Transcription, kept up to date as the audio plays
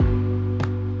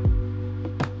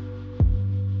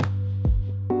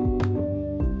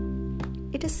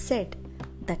is said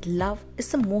that love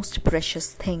is the most precious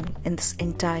thing in this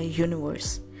entire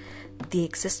universe. The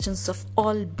existence of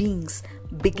all beings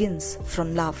begins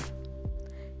from love.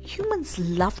 Humans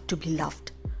love to be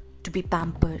loved, to be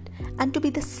pampered, and to be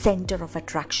the center of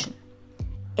attraction.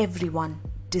 Everyone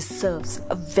deserves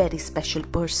a very special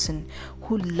person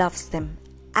who loves them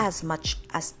as much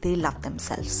as they love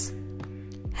themselves.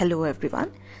 Hello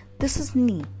everyone, this is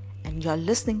Nee, and you're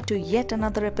listening to yet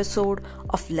another episode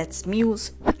of Let's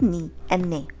Muse with Nee and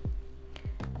Nay.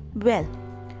 Well,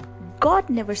 God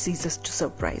never ceases to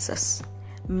surprise us.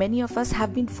 Many of us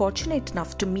have been fortunate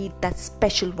enough to meet that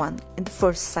special one in the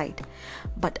first sight,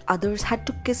 but others had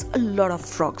to kiss a lot of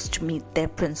frogs to meet their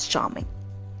Prince Charming.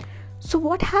 So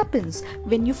what happens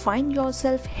when you find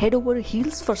yourself head over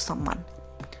heels for someone?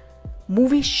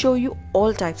 Movies show you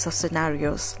all types of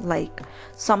scenarios, like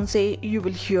some say you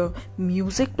will hear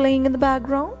music playing in the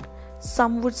background,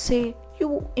 some would say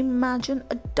you imagine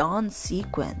a dance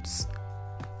sequence.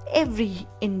 Every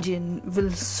Indian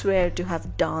will swear to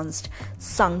have danced,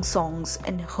 sung songs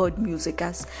and heard music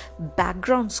as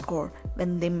background score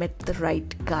when they met the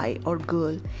right guy or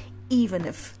girl, even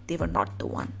if they were not the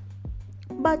one.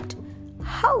 But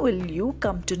how will you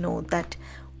come to know that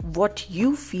what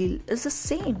you feel is the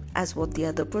same as what the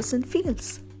other person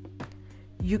feels?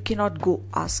 You cannot go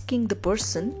asking the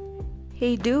person,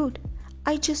 "Hey dude,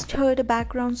 I just heard a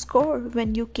background score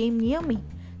when you came near me.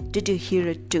 Did you hear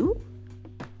it too?"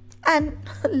 And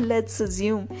let's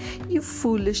assume you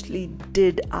foolishly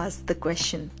did ask the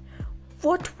question.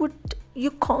 What would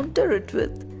you counter it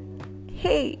with?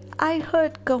 "Hey, I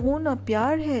heard Kaho Na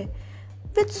Pyar Hai.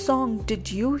 Which song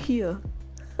did you hear?"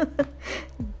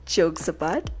 Jokes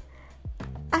apart,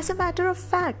 as a matter of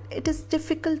fact, it is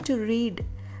difficult to read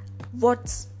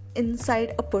what's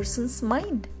inside a person's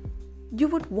mind. You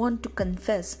would want to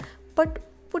confess, but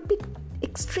would be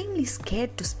extremely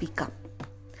scared to speak up.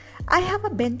 I have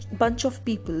a bunch of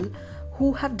people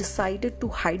who have decided to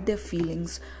hide their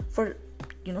feelings for,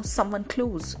 someone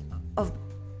close, a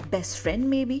best friend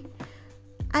maybe.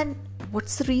 And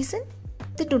what's the reason?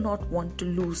 They do not want to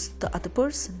lose the other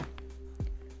person.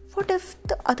 What if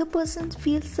the other person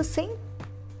feels the same?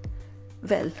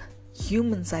 Well,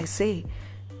 humans, I say,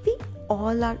 we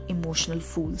all are emotional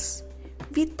fools.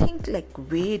 We think like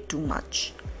way too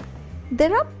much.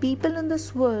 There are people in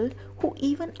this world who,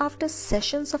 even after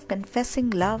sessions of confessing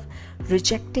love,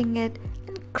 rejecting it,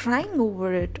 and crying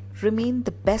over it, remain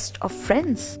the best of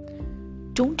friends.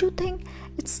 Don't you think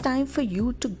it's time for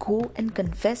you to go and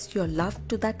confess your love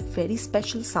to that very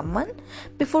special someone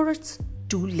before it's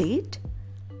too late?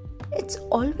 It's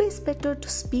always better to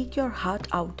speak your heart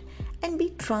out and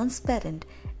be transparent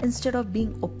instead of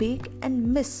being opaque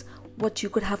and miss what you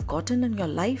could have gotten in your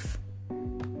life.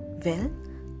 Well,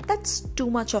 that's too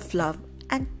much of love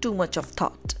and too much of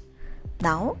thought.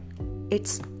 Now,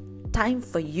 it's time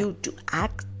for you to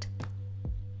act.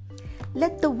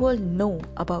 Let the world know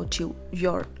about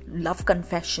your love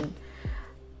confession.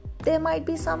 There might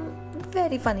be some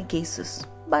very funny cases,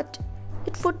 but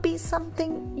it would be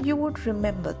something you would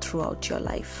remember throughout your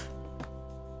life.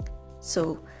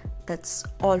 So, that's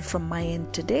all from my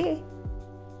end today.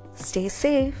 Stay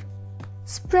safe,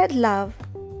 spread love,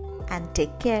 and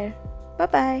take care.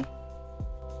 Bye-bye.